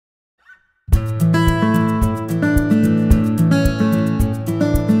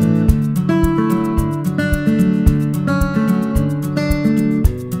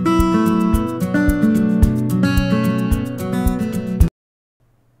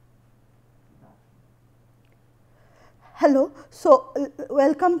Hello, so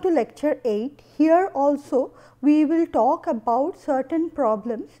welcome to lecture 8. Here also we will talk about certain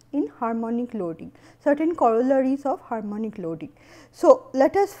problems in harmonic loading, certain corollaries of harmonic loading. So,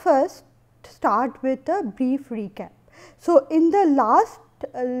 let us first start with a brief recap. So, in the last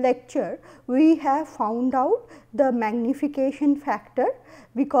lecture we have found out the magnification factor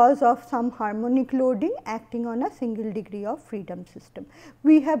because of some harmonic loading acting on a single degree of freedom system.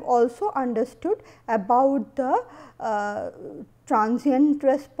 We have also understood about the transient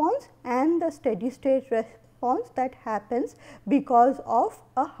response and the steady state response that happens because of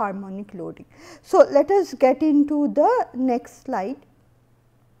a harmonic loading. So, let us get into the next slide.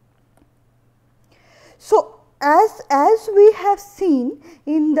 So, as we have seen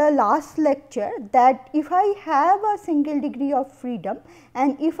in the last lecture that if I have a single degree of freedom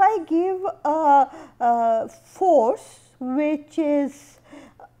and if I give a force which is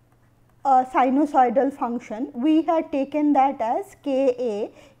a sinusoidal function, we had taken that as Ka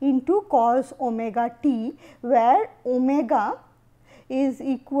into cos omega t, where omega is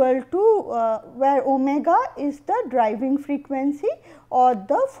equal to where omega is the driving frequency or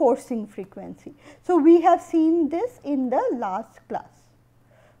the forcing frequency. So, we have seen this in the last class.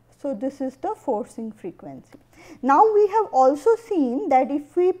 So, this is the forcing frequency. Now, we have also seen that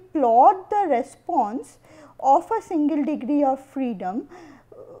if we plot the response of a single degree of freedom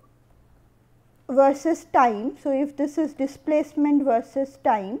versus time. So, if this is displacement versus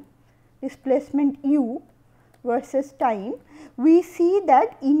time, displacement u versus time, we see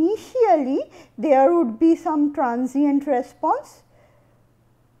that initially there would be some transient response,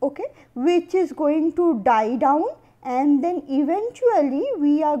 okay, which is going to die down, and then eventually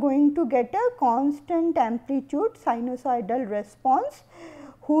we are going to get a constant amplitude sinusoidal response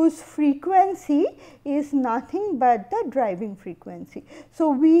whose frequency is nothing but the driving frequency.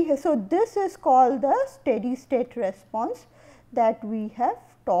 So, this is called the steady state response that we have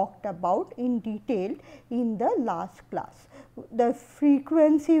talked about in detail in the last class. The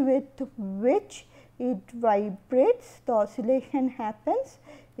frequency with which it vibrates, the oscillation happens,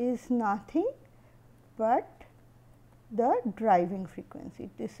 is nothing but the driving frequency.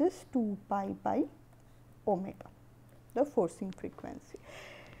 This is 2 pi by omega, the forcing frequency,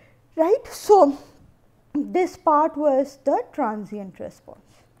 right. So, this part was the transient response.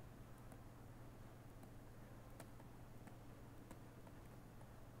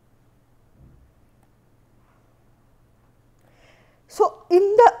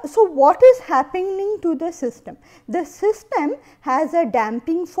 So, what is happening to the system? The system has a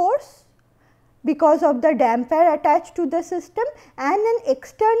damping force because of the damper attached to the system, and an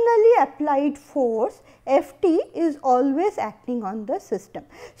externally applied force Ft is always acting on the system.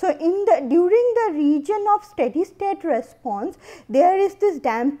 So, during the region of steady state response, there is this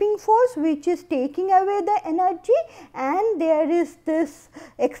damping force which is taking away the energy, and there is this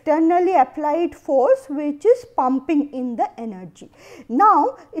externally applied force which is pumping in the energy.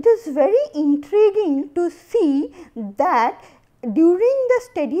 Now, it is very intriguing to see that during the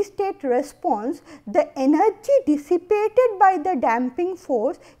steady state response, the energy dissipated by the damping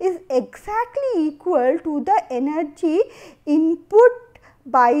force is exactly equal to the energy input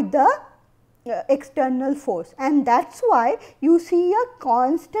by the external force, and that is why you see a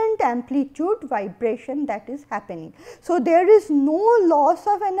constant amplitude vibration that is happening. So, there is no loss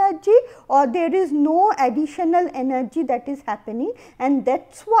of energy or there is no additional energy that is happening, and that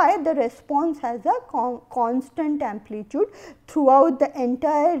is why the response has a constant amplitude throughout the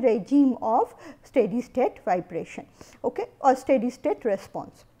entire regime of steady state vibration, okay, or steady state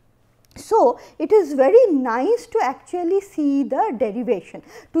response. So, it is very nice to actually see the derivation.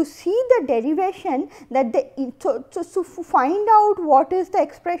 To see the derivation that to find out what is the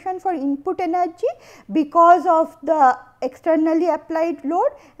expression for input energy because of the externally applied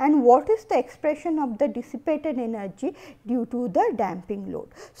load and what is the expression of the dissipated energy due to the damping load.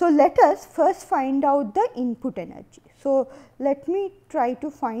 So, let us first find out the input energy. So, let me try to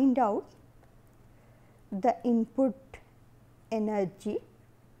find out the input energy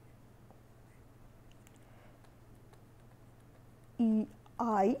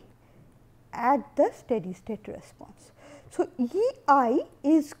EI at the steady state response. So, EI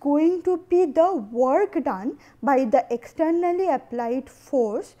is going to be the work done by the externally applied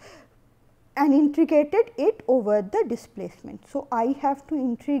force and integrated it over the displacement. So, I have to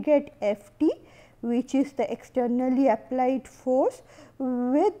integrate Ft, which is the externally applied force,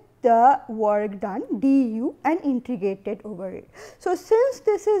 with the work done du and integrated over it. So, since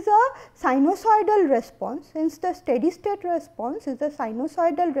this is a sinusoidal response, since the steady state response is a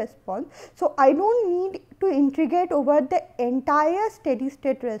sinusoidal response, so I do not need to integrate over the entire steady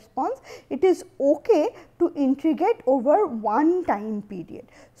state response, it is okay to integrate over one time period.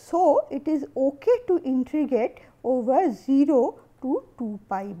 So, it is okay to integrate over 0 to 2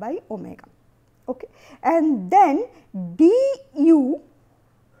 pi by omega. Okay. And then du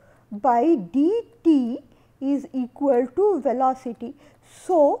by dt is equal to velocity.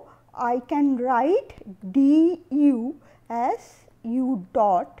 So, I can write du as u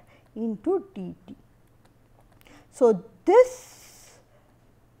dot into dt. So, this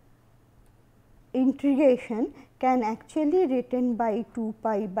integration can actually written by 2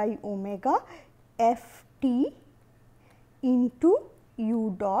 pi by omega f t into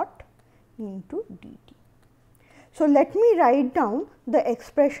u dot into dt. So, let me write down the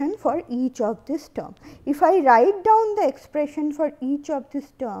expression for each of this term. If I write down the expression for each of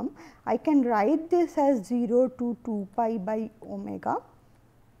this term, I can write this as 0 to 2 pi by omega.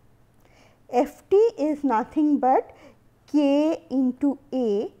 F t is nothing but k into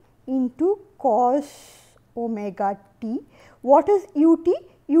a into cos omega t. What is ut?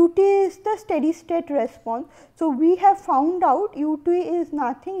 Ut is the steady state response. So, we have found out ut is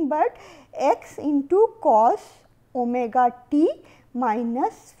nothing but x into cos omega t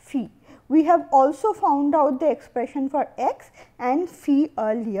minus phi. We have also found out the expression for x and phi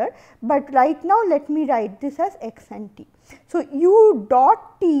earlier, but right now let me write this as x and t. So, u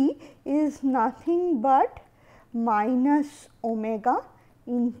dot t is nothing but minus omega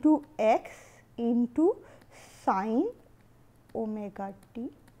into x into sine omega t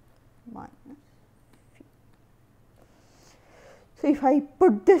minus phi. So, if I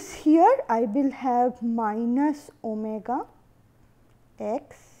put this here, I will have minus omega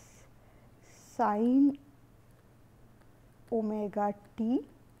x sine omega t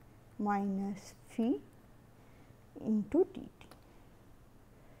minus phi into dt.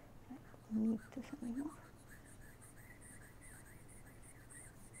 Need this anymore.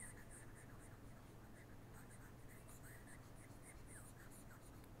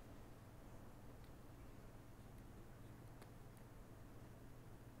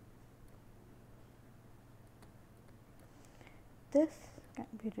 This can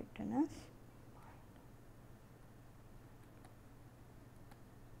be written as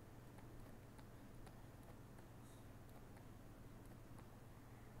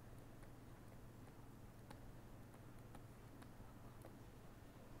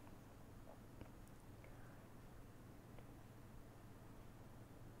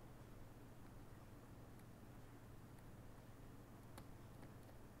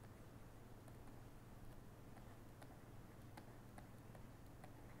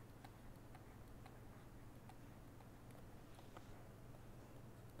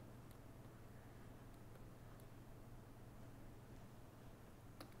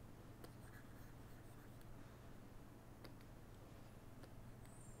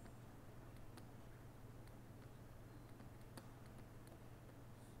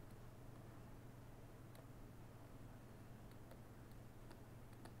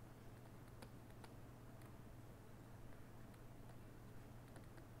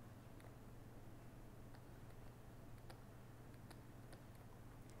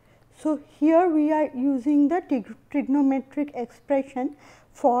So, here we are using the trigonometric expression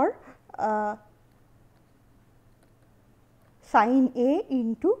for sin A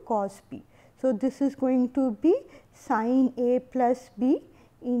into cos B. So, this is going to be sin A plus B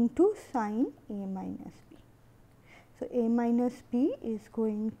into sin A minus B. So, A minus B is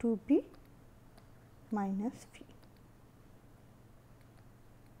going to be minus phi.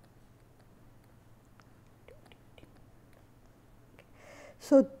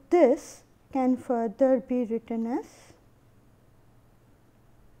 So, this can further be written as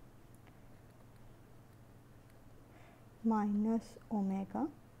minus omega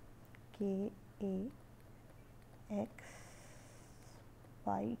k a x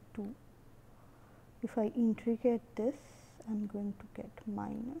by 2. If I integrate this, I am going to get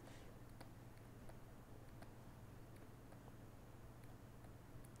minus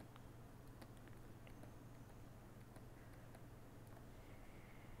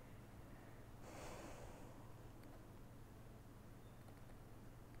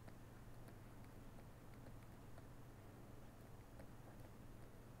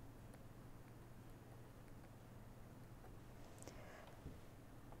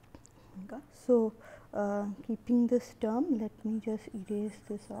omega. So, keeping this term, let me just erase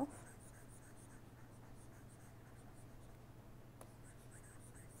this off.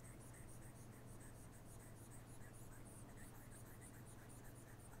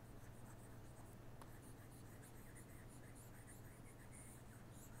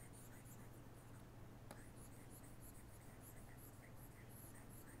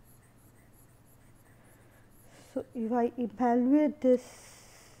 So, if I evaluate this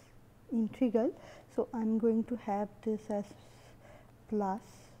integral, so I am going to have this as plus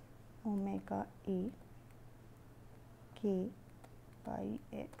omega a k by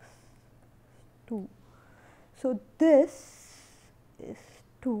x 2. So, this is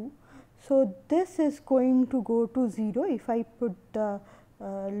 2. So, this is going to go to 0 if I put the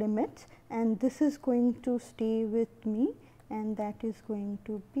limits, and this is going to stay with me, and that is going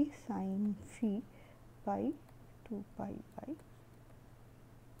to be sin phi by 2 pi by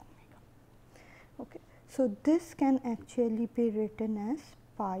omega. Okay. So, this can actually be written as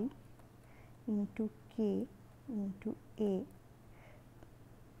pi into k into a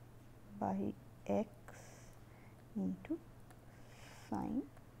by x into sin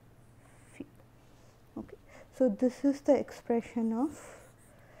phi. Okay. So, this is the expression of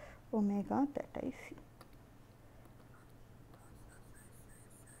omega that I see.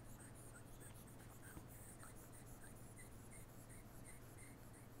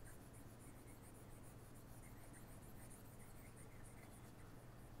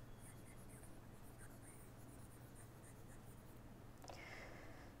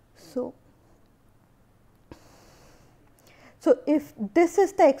 So, if this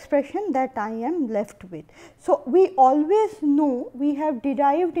is the expression that I am left with. So, we always know, we have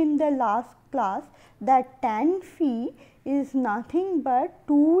derived in the last class that tan phi is nothing but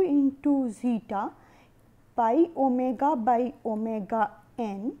 2 into zeta by omega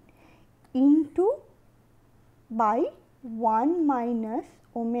n into by 1 minus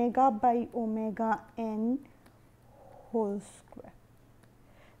omega by omega n whole square.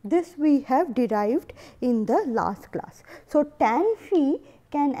 This we have derived in the last class. So, tan phi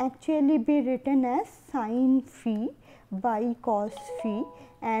can actually be written as sin phi by cos phi,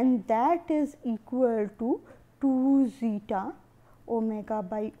 and that is equal to 2 zeta omega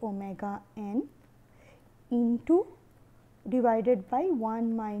by omega n into divided by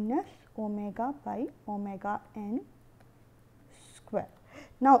 1 minus omega by omega n square.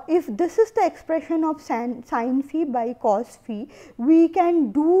 Now, if this is the expression of sin phi by cos phi, we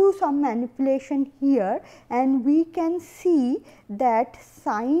can do some manipulation here, and we can see that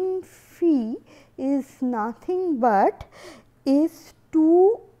sin phi is nothing but is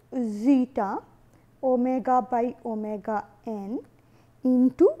 2 zeta omega by omega n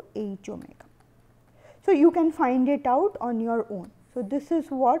into h omega. So, you can find it out on your own. So, this is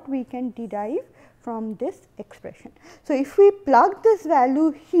what we can derive from this expression. So, if we plug this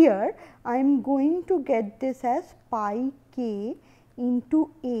value here, I am going to get this as pi k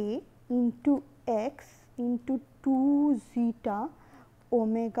into a into x into 2 zeta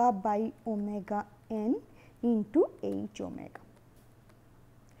omega by omega n into h omega.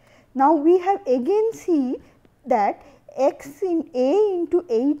 Now, we have again see that x in a into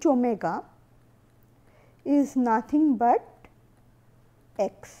h omega is nothing but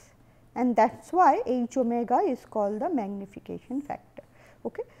x, and that is why h omega is called the magnification factor.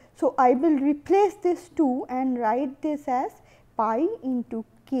 Okay. So, I will replace this 2 and write this as pi into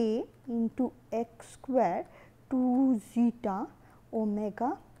k into x square 2 zeta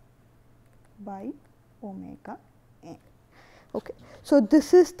omega by omega n. Okay. So,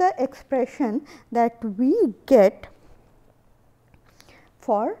 this is the expression that we get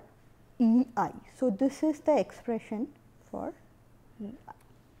for E I. So, this is the expression for E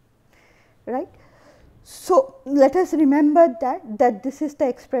I, right. So, let us remember that this is the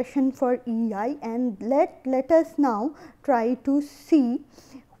expression for E I, and let us now try to see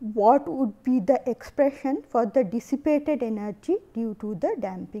what would be the expression for the dissipated energy due to the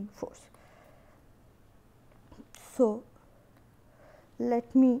damping force. So,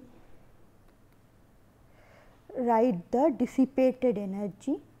 let me write the dissipated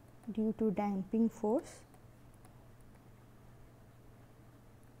energy due to damping force.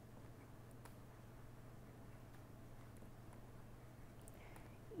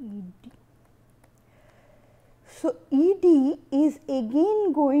 ED. So, ED is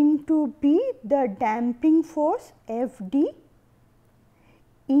again going to be the damping force FD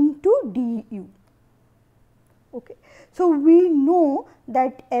into du. Okay. So, we know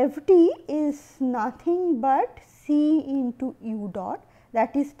that FD is nothing but C into u dot,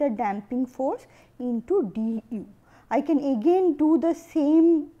 that is the damping force into du. I can again do the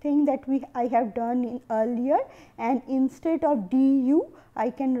same thing that I have done in earlier, and instead of du I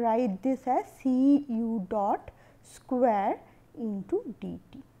can write this as C u dot square into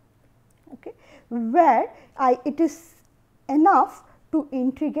dt, okay, where it is enough to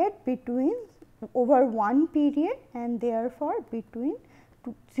integrate between over one period and therefore between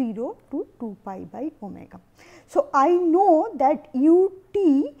 0 to 2 pi by omega. So, I know that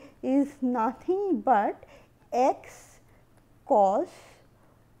ut is nothing but x cos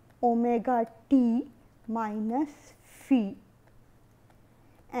omega t minus phi,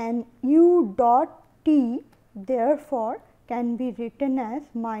 and u dot t therefore can be written as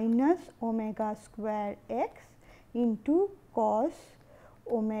minus omega square x into cos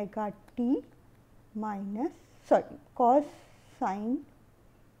omega t minus cos sine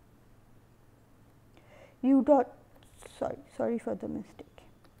u dot sorry for the mistake.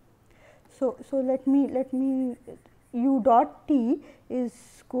 So let me u dot t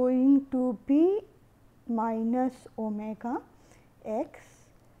is going to be minus omega x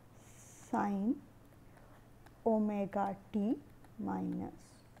sine omega t minus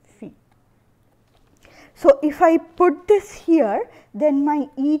phi. So if I put this here, then my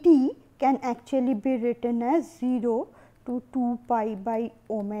ED can actually be written as 0 to 2 pi by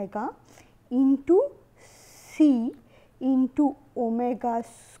omega into c into omega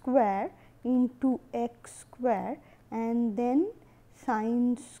square into x square, and then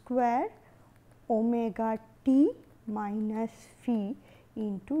sine square omega t minus phi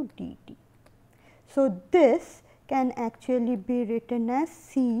into dt. So this can actually be written as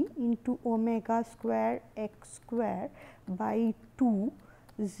c into omega square x square by 2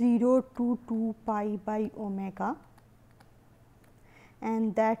 0 to 2 pi by omega,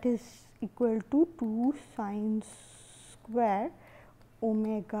 and that is equal to 2 sine square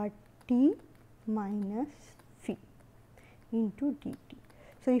omega t minus phi into dt.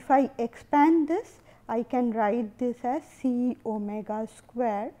 So if I expand this, I can write this as c omega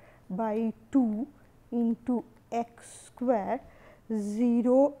square by 2 into x square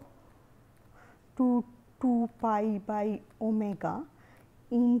 0 to 2 pi by omega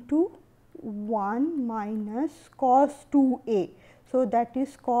into 1 minus cos 2a. So that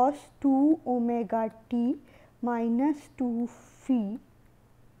is cos 2 omega t minus 2 phi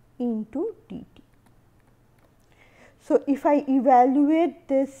into dt. So if I evaluate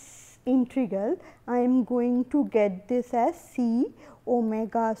this integral, I am going to get this as c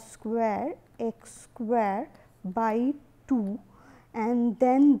omega square x square by 2, and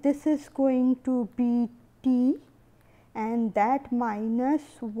then this is going to be t, and that minus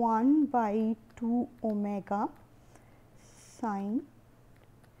 1 by 2 omega sine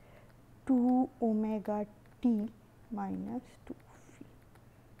 2 omega t minus 2 phi,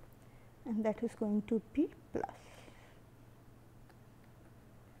 and that is going to be plus,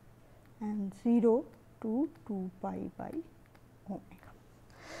 and 0 to 2 pi by omega.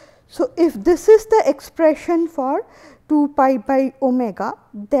 So if this is the expression for 2 pi by omega,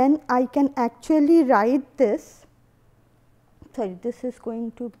 then I can actually write this, this is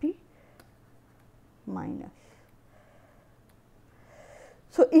going to be minus.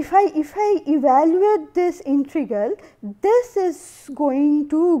 So if I evaluate this integral, this is going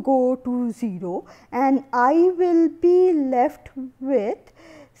to go to 0, and I will be left with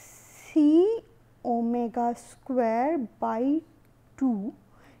c omega square by 2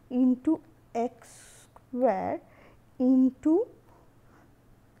 into x square into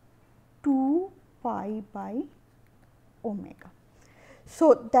 2 pi by omega.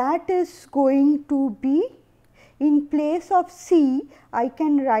 So that is going to be, in place of c, I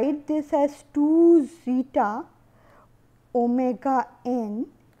can write this as 2 zeta omega n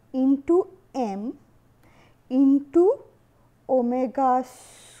into m into omega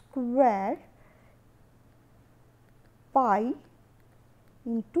square pi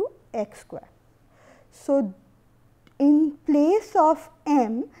into x square. So in place of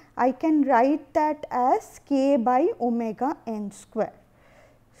m, I can write that as k by omega n square.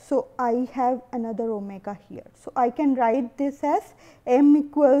 So I have another omega here. So I can write this as m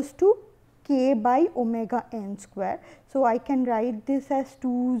equals to k by omega n square. So I can write this as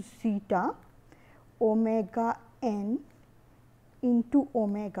 2 zeta omega n into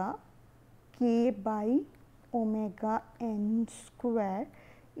omega k by omega n square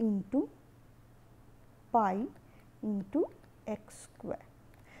into pi into x square.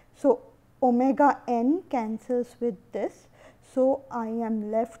 So omega n cancels with this. So I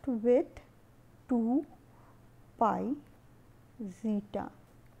am left with 2 pi zeta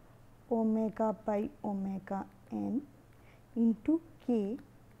omega by omega n into k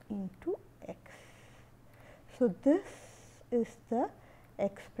into x. So this is the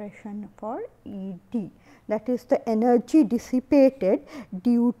expression for ED, that is the energy dissipated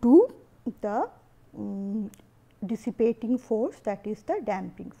due to the dissipating force, that is the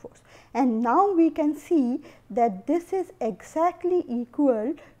damping force. And now we can see that this is exactly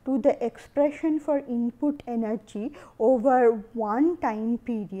equal to the expression for input energy over one time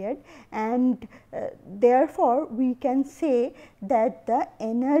period, and therefore we can say that the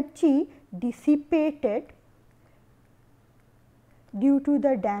energy dissipated due to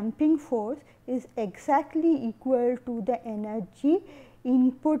the damping force is exactly equal to the energy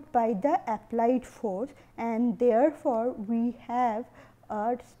input by the applied force, and therefore, we have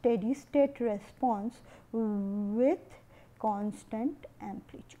a steady state response with constant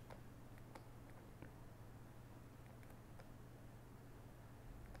amplitude.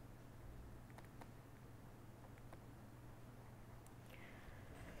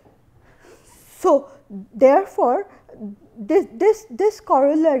 So, therefore, this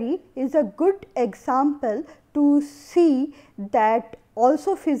corollary is a good example to see that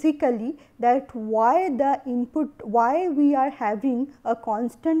also physically that why the input, why we are having a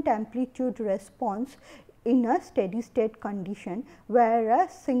constant amplitude response in a steady state condition, where a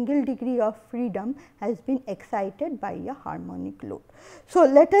single degree of freedom has been excited by a harmonic load. So,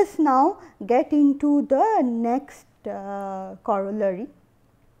 let us now get into the next corollary,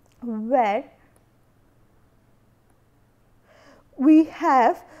 where we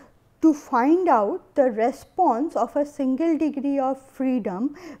have to find out the response of a single degree of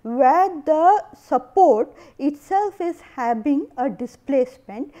freedom, where the support itself is having a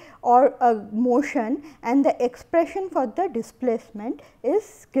displacement or a motion, and the expression for the displacement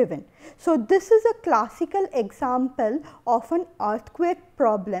is given. So, this is a classical example of an earthquake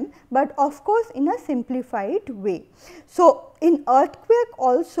problem, but of course, in a simplified way. So, in earthquake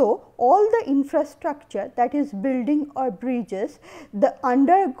also, all the infrastructure, that is building or bridges,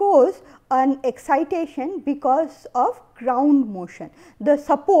 undergoes an excitation because of ground motion. The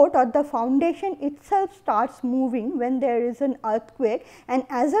support or the foundation itself starts moving when there is an earthquake, and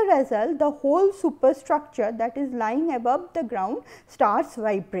as a result the whole superstructure that is lying above the ground starts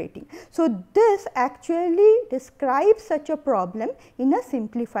vibrating. So, this actually describes such a problem in a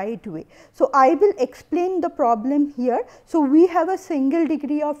simplified way. So, I will explain the problem here. So, we have a single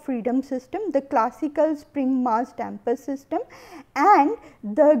degree of freedom system, the classical spring mass damper system, and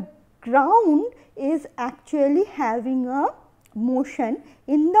the ground is actually having a motion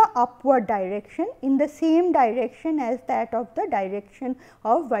in the upward direction, in the same direction as that of the direction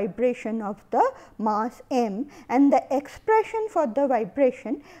of vibration of the mass m, and the expression for the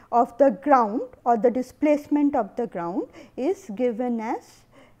vibration of the ground or the displacement of the ground is given as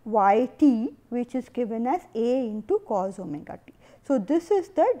y t, which is given as a into cos omega t. So, this is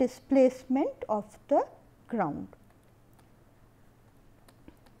the displacement of the ground.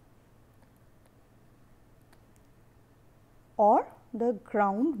 Or the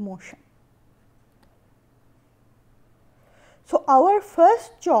ground motion. So, our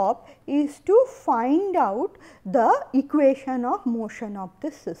first job is to find out the equation of motion of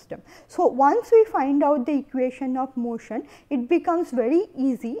this system. So, once we find out the equation of motion, it becomes very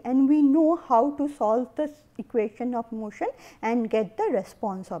easy and we know how to solve this equation of motion and get the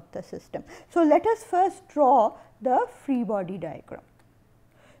response of the system. So, let us first draw the free body diagram.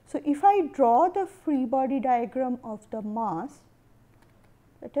 So, if I draw the free body diagram of the mass,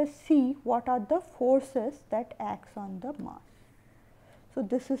 let us see what are the forces that acts on the mass. So,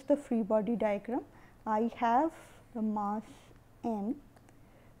 this is the free body diagram. I have the mass m,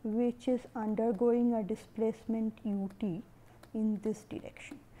 which is undergoing a displacement u t in this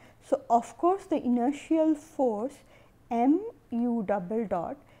direction. So, of course, the inertial force m u double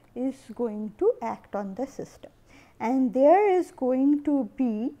dot is going to act on the system, and there is going to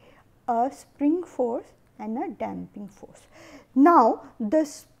be a spring force and a damping force. Now, the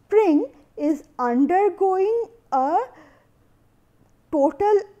spring is undergoing a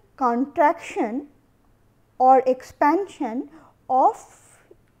total contraction or expansion of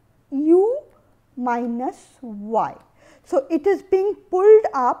u minus y. So, it is being pulled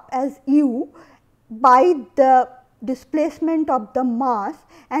up as u by the displacement of the mass,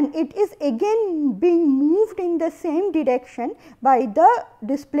 and it is again being moved in the same direction by the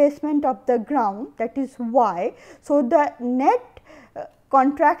displacement of the ground, that is y. So, the net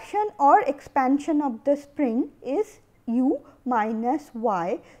contraction or expansion of the spring is u minus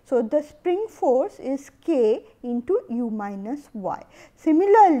y. So, the spring force is k into u minus y.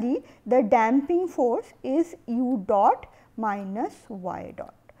 Similarly, the damping force is u dot minus y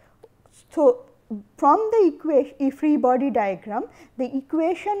dot. So, from the free body diagram, the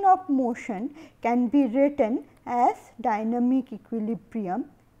equation of motion can be written as dynamic equilibrium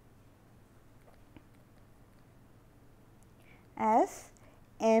as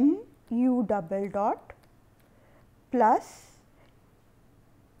m u double dot plus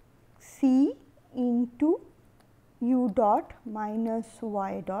c into u dot minus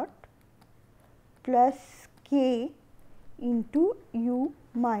y dot plus k into u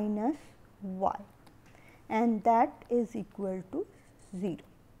minus y, and that is equal to 0.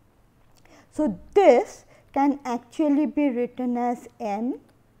 So, this can actually be written as m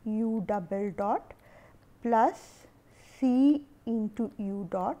u double dot plus c into u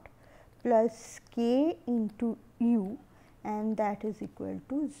dot plus k into u, and that is equal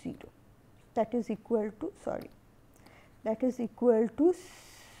to 0. That is equal to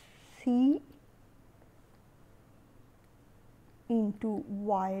c into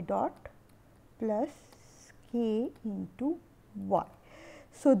y dot plus k into y.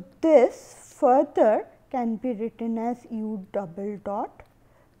 So, this further can be written as u double dot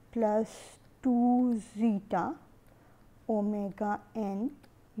plus 2 zeta omega n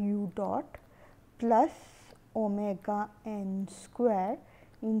u dot plus omega n square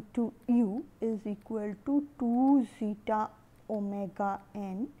into u is equal to 2 zeta omega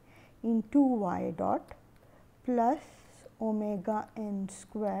n into y dot plus omega n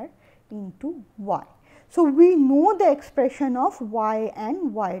square into y. So, we know the expression of y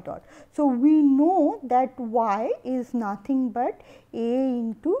and y dot. So, we know that y is nothing but a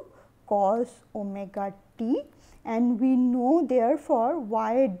into cos omega t, and we know therefore,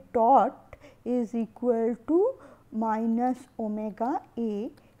 y dot is equal to minus omega a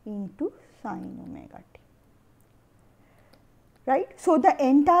into sin omega t. Right. So, the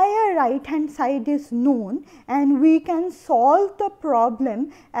entire right hand side is known, and we can solve the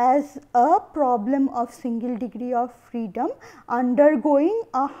problem as a problem of single degree of freedom undergoing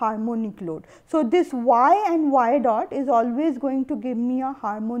a harmonic load. So, this y and y dot is always going to give me a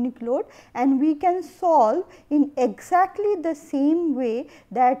harmonic load, and we can solve in exactly the same way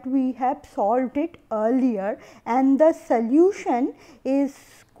that we have solved it earlier, and the solution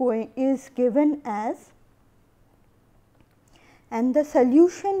is given as, and the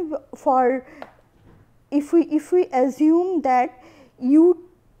solution for, if we assume that u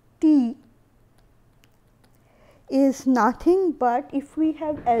t is nothing but, if we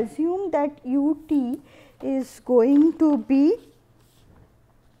have assumed that u t is going to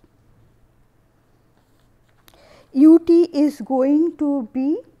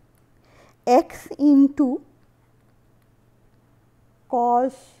be, x into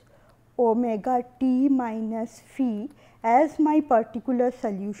cos omega t minus phi as my particular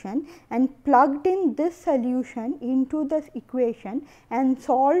solution, and plugged in this solution into this equation and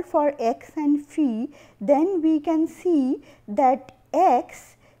solved for x and phi, then we can see that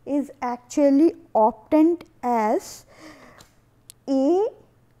x is actually obtained as a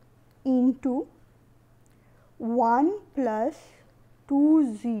into 1 plus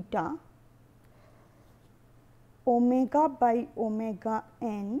 2 zeta omega by omega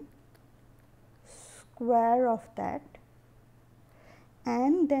n square of that,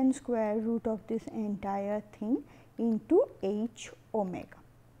 and then square root of this entire thing into h omega.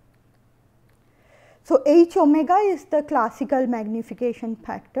 So, h omega is the classical magnification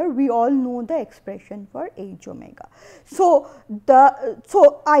factor. We all know the expression for h omega. So,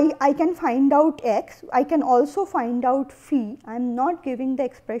 I can find out x, I can also find out phi. I am not giving the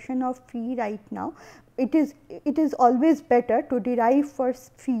expression of phi right now. It is always better to derive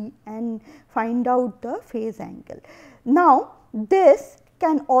first phi and find out the phase angle. Now, this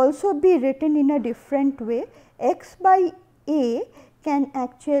can also be written in a different way. X by a can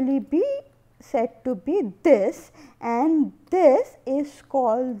actually be said to be this, and this is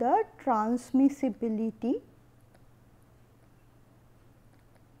called the transmissibility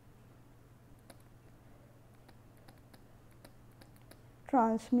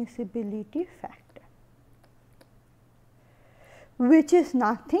factor, which is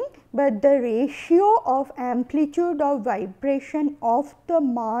nothing but the ratio of amplitude of vibration of the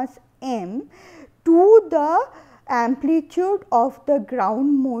mass m to the amplitude of the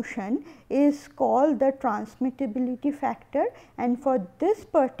ground motion is called the transmissibility factor, and for this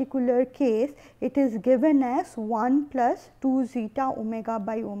particular case it is given as 1 plus 2 zeta omega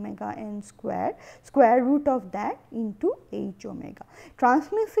by omega n square, square root of that into h omega.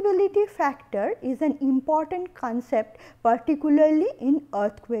 Transmissibility factor is an important concept, particularly in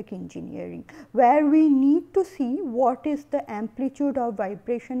earthquake engineering, where we need to see what is the amplitude of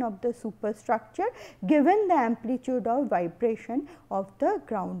vibration of the superstructure given the amplitude of vibration of the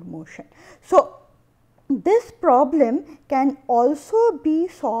ground motion. So, this problem can also be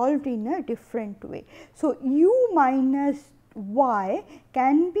solved in a different way. So, u minus y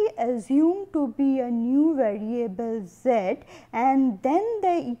can be assumed to be a new variable z, and then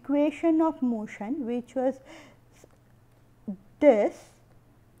the equation of motion, which was this,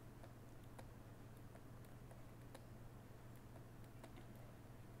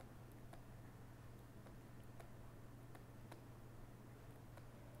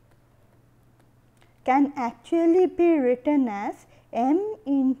 can actually be written as m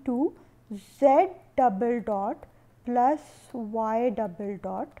into z double dot plus y double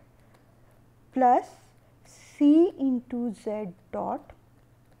dot plus c into z dot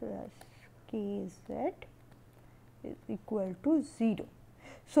plus k z is equal to 0.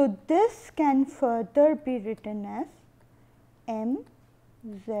 So, this can further be written as m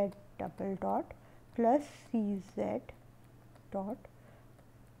z double dot plus c z dot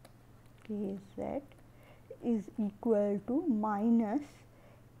k z is equal to minus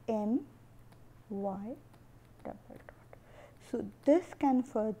m y double dot. So, this can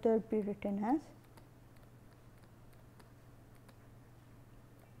further be written as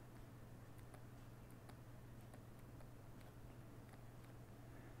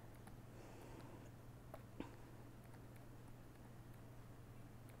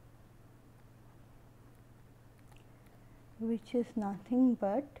which is nothing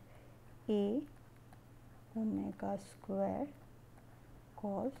but a omega square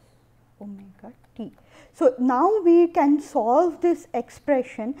cos omega t. So, now we can solve this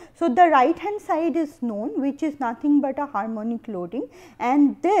expression. So, the right hand side is known, which is nothing but a harmonic loading,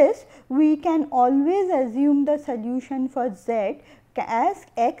 and this we can always assume the solution for z as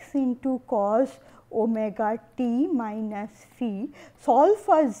x into cos omega t minus phi. Solve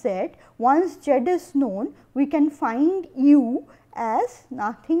for z. Once z is known, we can find u as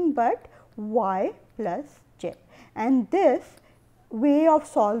nothing but y plus j, and this way of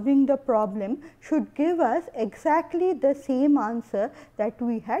solving the problem should give us exactly the same answer that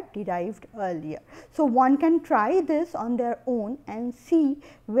we had derived earlier. So, one can try this on their own and see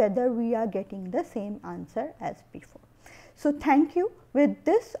whether we are getting the same answer as before. So, thank you. With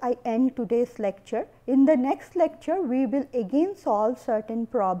this, I end today's lecture. In the next lecture, we will again solve certain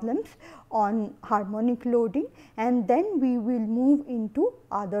problems on harmonic loading, and then we will move into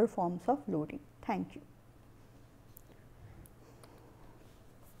other forms of loading. Thank you.